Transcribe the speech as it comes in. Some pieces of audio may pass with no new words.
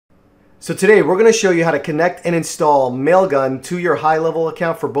So today we're going to show you how to connect and install Mailgun to your HighLevel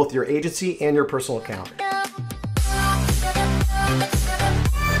account for both your agency and your personal account.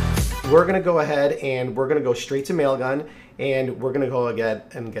 We're going to go ahead and we're going to go straight to Mailgun, and we're going to go again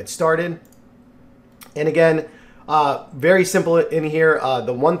and get started. And again, very simple in here.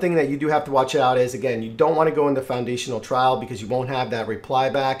 The one thing that you do have to watch out is, again, you don't want to go into foundational trial because you won't have that reply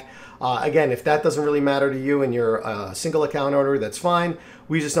back. Again, if that doesn't really matter to you and you're a single account owner, that's fine.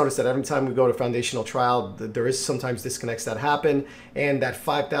 We just noticed that every time we go to foundational trial, there is sometimes disconnects that happen, and that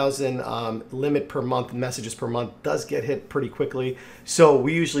 5,000 limit per month, messages per month, does get hit pretty quickly. So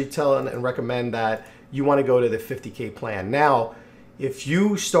we usually tell and recommend that you want to go to the 50K plan. Now, if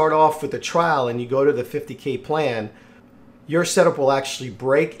you start off with a trial and you go to the 50K plan, your setup will actually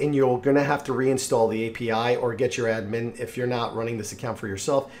break and you're going to have to reinstall the API or get your admin. If you're not running this account for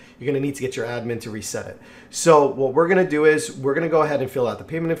yourself, you're going to need to get your admin to reset it. So what we're going to do is we're going to go ahead and fill out the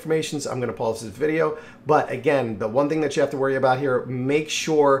payment information. I'm going to pause this video. But again, the one thing that you have to worry about here, make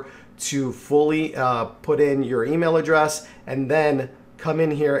sure to fully put in your email address and then come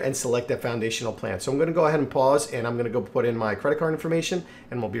in here and select that foundational plan. So I'm going to go ahead and pause, and I'm going to go put in my credit card information,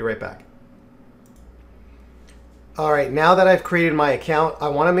 and we'll be right back. All right, now that I've created my account, I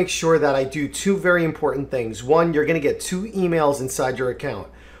want to make sure that I do two very important things. One, you're going to get two emails inside your account.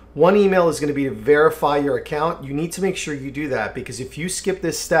 One email is going to be to verify your account. You need to make sure you do that, because if you skip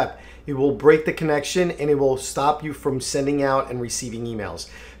this step, it will break the connection and it will stop you from sending out and receiving emails.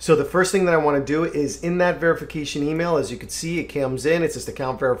 So the first thing that I want to do is, in that verification email, as you can see, it comes in, it's just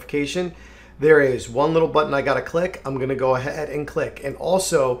account verification. There is one little button I got to click. I'm going to go ahead and click. And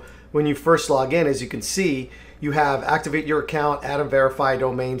also, when you first log in, as you can see, you have activate your account, add a verified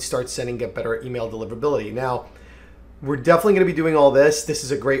domain, start sending, get better email deliverability. Now, we're definitely going to be doing all this. This is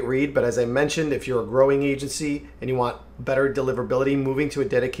a great read, but as I mentioned, if you're a growing agency and you want better deliverability, moving to a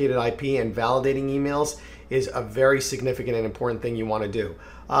dedicated IP and validating emails is a very significant and important thing you want to do.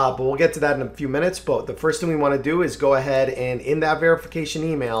 But we'll get to that in a few minutes. But the first thing we want to do is go ahead and in that verification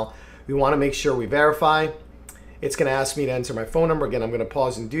email, we want to make sure we verify. It's going to ask me to enter my phone number. Again, I'm going to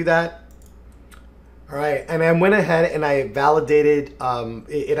pause and do that. All right, and I went ahead and I validated,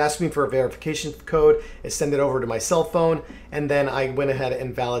 it asked me for a verification code, it sent it over to my cell phone, and then I went ahead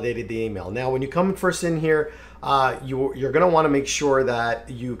and validated the email. Now, when you come first in here, you're gonna wanna make sure that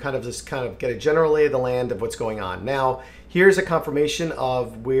you kind of get a general lay of the land of what's going on. Now, here's a confirmation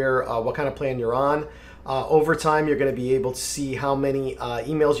of what kind of plan you're on. Over time, you're gonna be able to see how many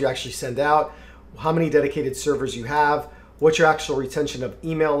emails you actually send out, how many dedicated servers you have, what your actual retention of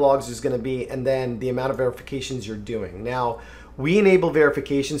email logs is going to be, and then the amount of verifications you're doing. Now, we enable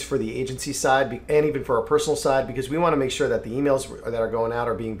verifications for the agency side and even for our personal side, because we want to make sure that the emails that are going out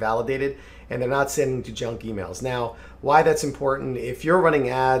are being validated and they're not sending to junk emails. Now, why that's important, if you're running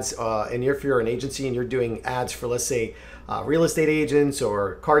ads and if you're an agency and you're doing ads for, let's say, real estate agents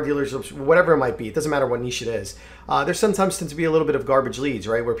or car dealers, whatever it might be, it doesn't matter what niche it is. There sometimes tends to be a little bit of garbage leads,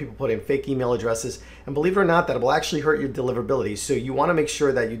 right, where people put in fake email addresses, and believe it or not, that will actually hurt your deliverability. So you want to make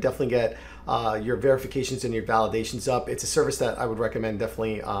sure that you definitely get your verifications and your validations up. It's a service that I would recommend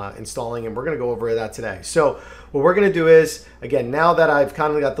definitely installing, and we're going to go over that today. So what we're going to do is, again, now that I've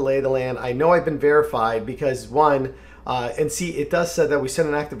kind of got the lay of the land, I know I've been verified because one, and see, it does say that we sent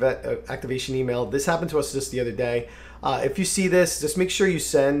an activation email. This happened to us just the other day. If you see this, just make sure you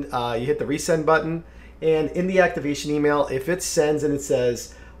send, you hit the resend button, and in the activation email, if it sends and it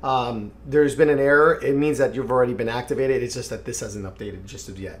says there's been an error, it means that you've already been activated. It's just that this hasn't updated just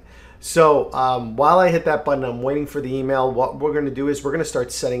of yet. So while I hit that button, I'm waiting for the email. What we're going to do is we're going to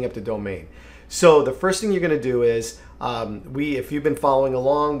start setting up the domain. So the first thing you're going to do is, if you've been following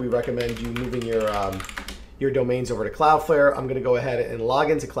along, we recommend you moving your domains over to Cloudflare. I'm going to go ahead and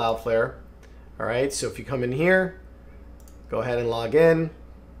log into Cloudflare. All right, so if you come in here, go ahead and log in.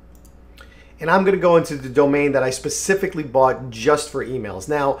 And I'm going to go into the domain that I specifically bought just for emails.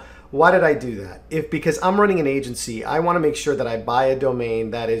 Now, why did I do that? Because I'm running an agency, I want to make sure that I buy a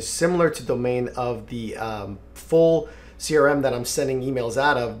domain that is similar to domain of the full CRM that I'm sending emails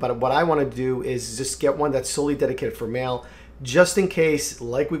out of. But what I want to do is just get one that's solely dedicated for mail, just in case,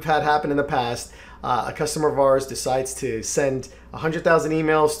 like we've had happen in the past, a customer of ours decides to send 100,000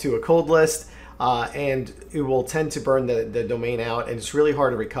 emails to a cold list, and it will tend to burn the domain out, and it's really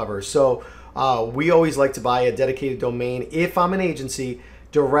hard to recover. So we always like to buy a dedicated domain, if I'm an agency,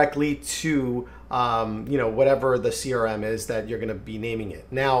 directly to you know, whatever the CRM is that you're going to be naming it.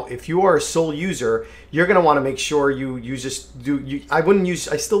 Now, if you are a sole user, you're going to want to make sure you just do. I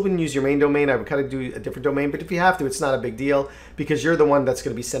still wouldn't use your main domain. I would kind of do a different domain, but if you have to, it's not a big deal because you're the one that's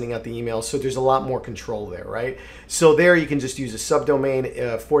going to be sending out the email. So there's a lot more control there, right? So there you can just use a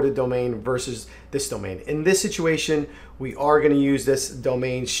subdomain for the domain versus this domain. In this situation, we are going to use this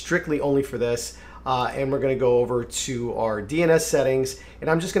domain strictly only for this. And we're going to go over to our DNS settings, and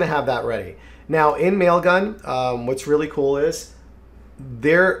I'm just going to have that ready. Now in Mailgun, what's really cool is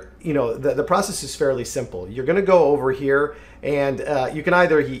there, you know, the process is fairly simple. You're going to go over here, and you can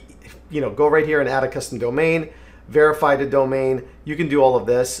either, you know, go right here and add a custom domain, verify the domain. You can do all of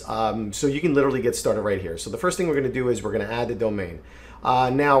this, so you can literally get started right here. So the first thing we're going to do is we're going to add the domain.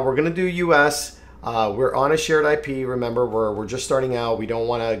 Now we're going to do US. We're on a shared IP. Remember, we're just starting out. We don't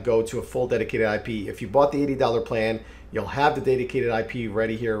want to go to a full dedicated IP. If you bought the $80 plan, you'll have the dedicated IP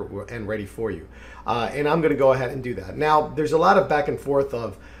ready here and ready for you. And I'm going to go ahead and do that. Now, there's a lot of back and forth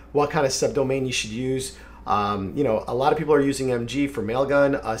of what kind of subdomain you should use. You know, a lot of people are using MG for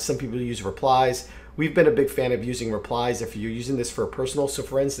Mailgun. Some people use replies. We've been a big fan of using replies if you're using this for personal. So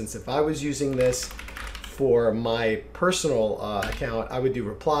for instance, if I was using this for my personal account, I would do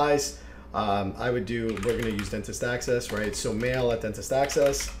replies. We're going to use Dentist Access, right? So mail at Dentist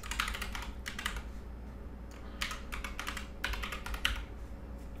Access.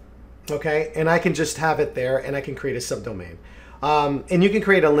 Okay, and I can just have it there, and I can create a subdomain. And you can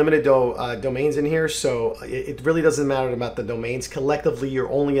create unlimited domains in here, so it really doesn't matter about the domains. Collectively, you're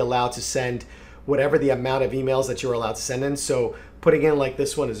only allowed to send whatever the amount of emails that you're allowed to send in. So putting in like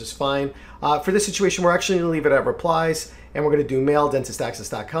this one is just fine. For this situation, we're actually going to leave it at replies, and we're going to do mail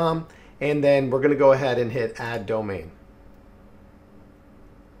dentistaccess.com. And then we're going to go ahead and hit add domain.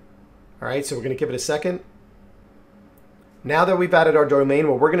 All right, so we're going to give it a second. Now that we've added our domain,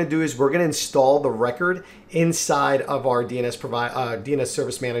 what we're going to do is we're going to install the record inside of our DNS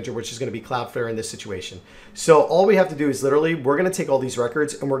service manager, which is going to be Cloudflare in this situation. So all we have to do is literally, we're going to take all these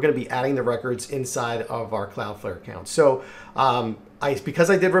records and we're going to be adding the records inside of our Cloudflare account. So because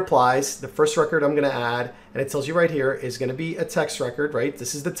I did replies, the first record I'm going to add, and it tells you right here, is going to be a text record, right?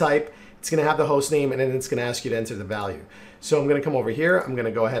 This is the type. It's going to have the host name, and then it's going to ask you to enter the value. So I'm going to come over here. I'm going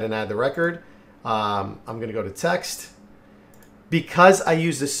to go ahead and add the record. I'm going to go to text. Because I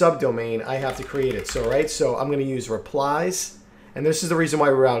use the subdomain, I have to create it. So, right, so I'm going to use replies. And this is the reason why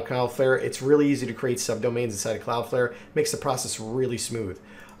we're on Cloudflare. It's really easy to create subdomains inside of Cloudflare. It makes the process really smooth.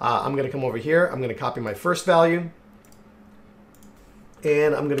 I'm going to come over here. I'm going to copy my first value.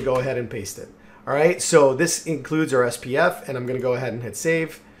 And I'm going to go ahead and paste it. All right, so this includes our SPF, and I'm going to go ahead and hit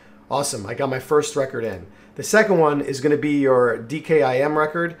save. Awesome, I got my first record in. The second one is going to be your DKIM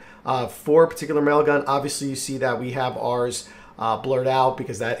record for a particular Mailgun. Obviously, you see that we have ours blurred out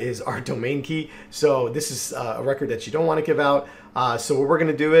because that is our domain key. So this is a record that you don't want to give out. So what we're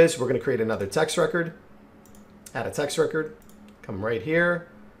going to do is we're going to create another text record, add a text record, come right here,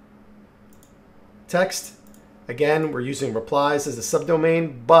 text. Again, we're using replies as a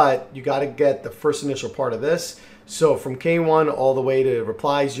subdomain, but you got to get the first initial part of this. So from K1 all the way to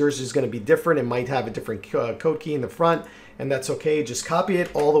replies, yours is going to be different. It might have a different code key in the front, and that's okay. Just copy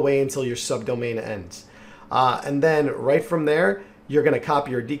it all the way until your subdomain ends. And then right from there, you're going to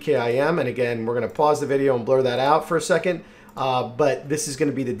copy your DKIM. And again, we're going to pause the video and blur that out for a second. But this is going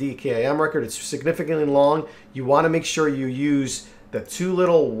to be the DKIM record. It's significantly long. You want to make sure you use the two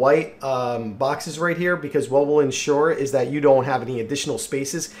little white boxes right here, because what will ensure is that you don't have any additional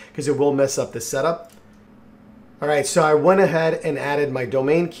spaces, because it will mess up the setup. All right, so I went ahead and added my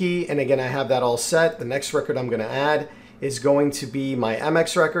domain key. And again, I have that all set. The next record I'm going to add is going to be my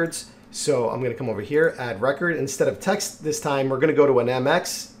MX records. So I'm going to come over here, add record. Instead of text this time, we're going to go to an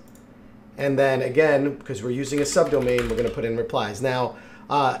MX. And then again, because we're using a subdomain, we're going to put in replies. Now,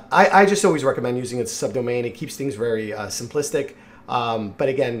 I just always recommend using it as a subdomain. It keeps things very simplistic. But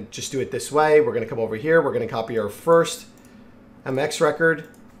again, just do it this way. We're going to come over here. We're going to copy our first MX record,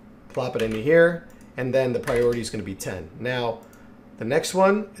 plop it into here, and then the priority is going to be 10. Now, the next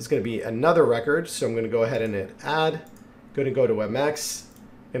one is going to be another record. So I'm going to go ahead and hit add. Going to go to MX.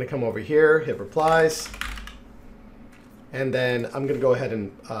 Going to come over here, hit replies, and then I'm going to go ahead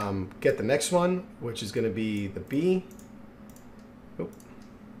and get the next one, which is going to be the B. Oop.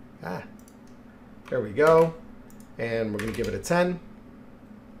 There we go. And we're going to give it a 10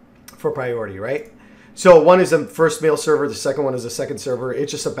 for priority, right? So one is a first mail server, the second one is a second server.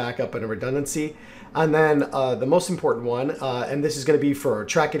 It's just a backup and a redundancy. And then the most important one, and this is going to be for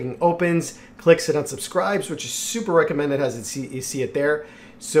tracking opens, clicks, and unsubscribes, which is super recommended as you see it there.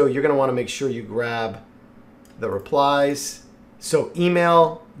 So you're going to want to make sure you grab the replies, So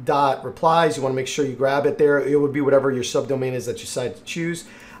email.replies, you want to make sure you grab it there. It would be whatever your subdomain is that you decide to choose.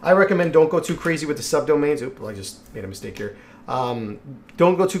 I recommend don't go too crazy with the subdomains. Oops, I just made a mistake here. Don't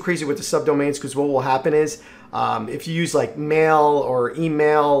go too crazy with the subdomains, because what will happen is if you use like mail or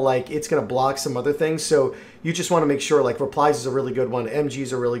email, like it's going to block some other things. So you just want to make sure, like replies is a really good one. MG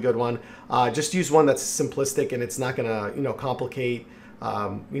is a really good one. Just use one that's simplistic and it's not going to, complicate,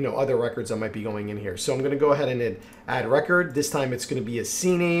 other records that might be going in here. So I'm going to go ahead and add record. This time it's going to be a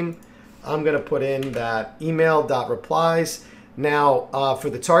CNAME. I'm going to put in that email.replies. Now for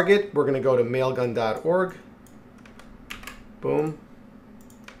the target, we're going to go to mailgun.org. Boom.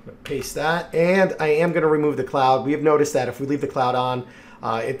 Paste that, and I am going to remove the cloud. We have noticed that if we leave the cloud on,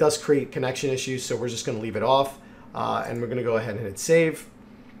 it does create connection issues, so we're just going to leave it off, and we're going to go ahead and hit save,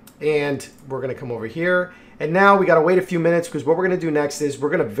 and we're going to come over here, and now we got to wait a few minutes, because what we're going to do next is we're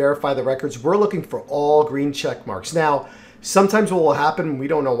going to verify the records. We're looking for all green check marks. Now, sometimes what will happen, we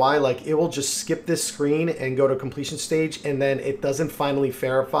don't know why, like it will just skip this screen and go to completion stage, and then it doesn't finally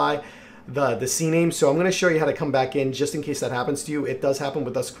verify the CNAME. So I'm going to show you how to come back in just in case that happens to you. It does happen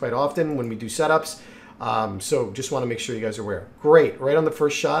with us quite often when we do setups. So just want to make sure you guys are aware. Great. Right on the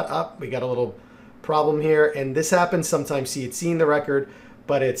first shot up, we got a little problem here. And this happens sometimes. See, it's seeing the record,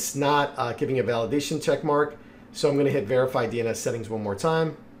 but it's not giving a validation check mark. So I'm going to hit verify DNS settings one more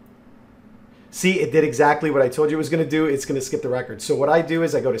time. See, it did exactly what I told you it was going to do. It's going to skip the record. So what I do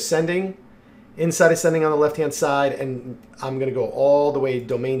is I go to sending. Inside of sending on the left-hand side, and I'm going to go all the way to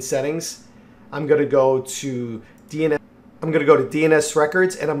domain settings. I'm going to go to DNS. I'm going to go to DNS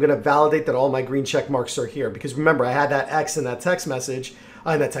records, and I'm going to validate that all my green check marks are here. Because remember, I had that X in that text message,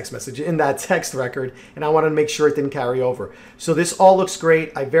 in that text record, and I wanted to make sure it didn't carry over. So this all looks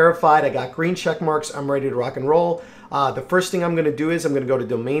great. I verified. I got green check marks. I'm ready to rock and roll. The first thing I'm going to do is I'm going to go to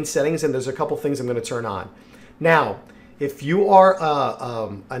domain settings, and there's a couple things I'm going to turn on. Now, if you are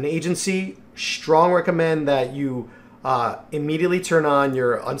an agency, strong recommend that you immediately turn on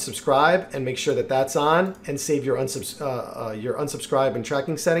your unsubscribe and make sure that that's on, and save your unsubscribe and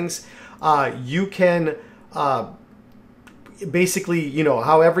tracking settings. You can basically,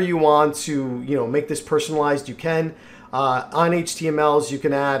 however you want to, make this personalized, you can. On HTMLs, you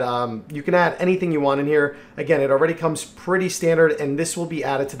can add anything you want in here. Again, it already comes pretty standard, and this will be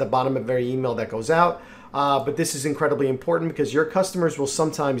added to the bottom of every email that goes out. But this is incredibly important, because your customers will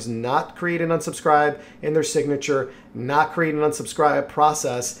sometimes not create an unsubscribe in their signature, not create an unsubscribe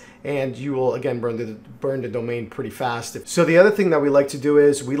process, and you will again burn the domain pretty fast. So the other thing that we like to do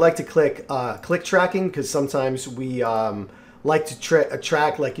is we like to click tracking, because sometimes we like to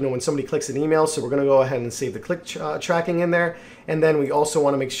track, like when somebody clicks an email. So we're going to go ahead and save the click tracking in there, and then we also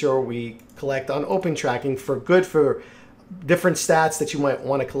want to make sure we collect on open tracking for different stats that you might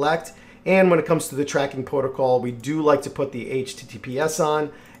want to collect. And when it comes to the tracking protocol, we do like to put the HTTPS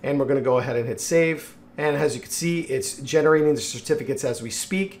on, and we're going to go ahead and hit save. And as you can see, it's generating the certificates as we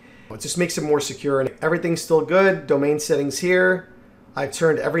speak. It just makes it more secure, and everything's still good. Domain settings here. I've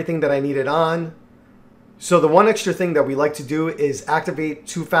turned everything that I needed on. So the one extra thing that we like to do is activate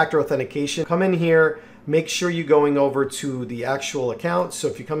two-factor authentication. Come in here, make sure you're going over to the actual account. So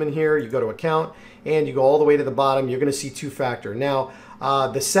if you come in here, you go to account, and you go all the way to the bottom, you're going to see two-factor. Now,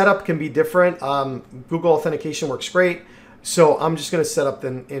 the setup can be different. Google authentication works great. So I'm just going to set up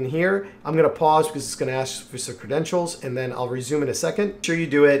in here. I'm going to pause because it's going to ask for some credentials, and then I'll resume in a second. Make sure you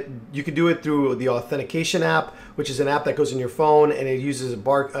do it. You can do it through the authentication app, which is an app that goes in your phone, and it uses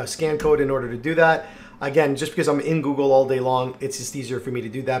a scan code in order to do that. Again, just because I'm in Google all day long, it's just easier for me to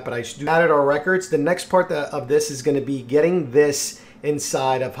do that, but I should do added our records. The next part of this is going to be getting this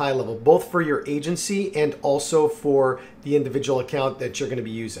inside of HighLevel, both for your agency and also for the individual account that you're going to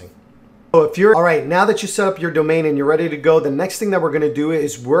be using. So if you're all right, now that you set up your domain and you're ready to go, the next thing that we're going to do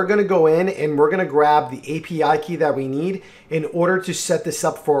is we're going to go in and we're going to grab the API key that we need in order to set this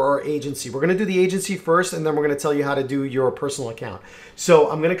up for our agency. We're going to do the agency first, and then we're going to tell you how to do your personal account.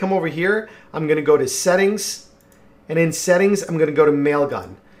 So I'm going to come over here. I'm going to go to settings, and in settings, I'm going to go to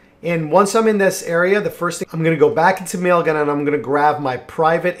Mailgun. And once I'm in this area, the first thing, I'm going to go back into Mailgun, and I'm going to grab my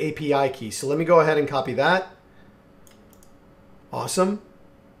private API key. So let me go ahead and copy that. Awesome.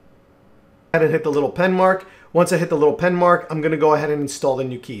 And hit the little pen mark. Once I hit the little pen mark, I'm going to go ahead and install the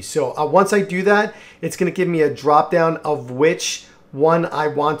new key. So once I do that, it's going to give me a drop down of which one I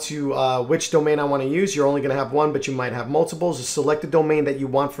want to, which domain I want to use. You're only going to have one, but you might have multiples. Just select the domain that you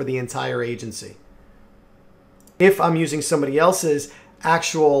want for the entire agency. If I'm using somebody else's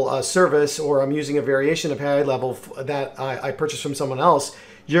actual service, or I'm using a variation of HighLevel that I purchased from someone else,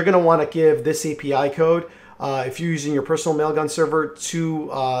 you're going to want to give this API code if you're using your personal Mailgun server, to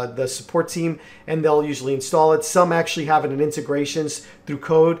the support team, and they'll usually install it. Some actually have it in integrations through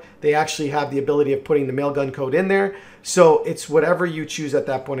code. They actually have the ability of putting the Mailgun code in there. So it's whatever you choose at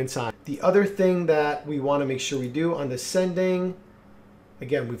that point in time. The other thing that we want to make sure we do on the sending,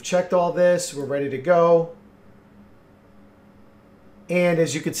 again, we've checked all this, we're ready to go. And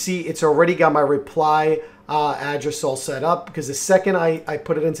as you can see, it's already got my reply address all set up, because the second I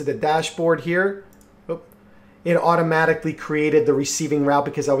put it into the dashboard here, it automatically created the receiving route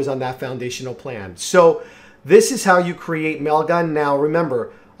because I was on that foundational plan. So this is how you create Mailgun. Now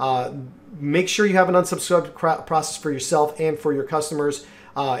remember, make sure you have an unsubscribe process for yourself and for your customers,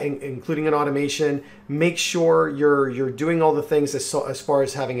 including an automation. Make sure you're doing all the things as far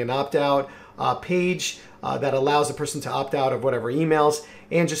as having an opt-out page that allows a person to opt out of whatever emails,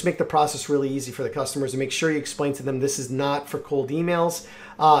 and just make the process really easy for the customers, and make sure you explain to them this is not for cold emails.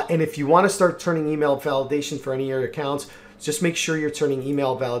 And if you want to start turning email validation for any of your accounts, just make sure you're turning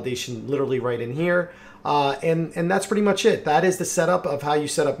email validation literally right in here. And that's pretty much it. That is the setup of how you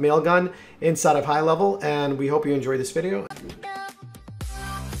set up Mailgun inside of HighLevel, and we hope you enjoy this video.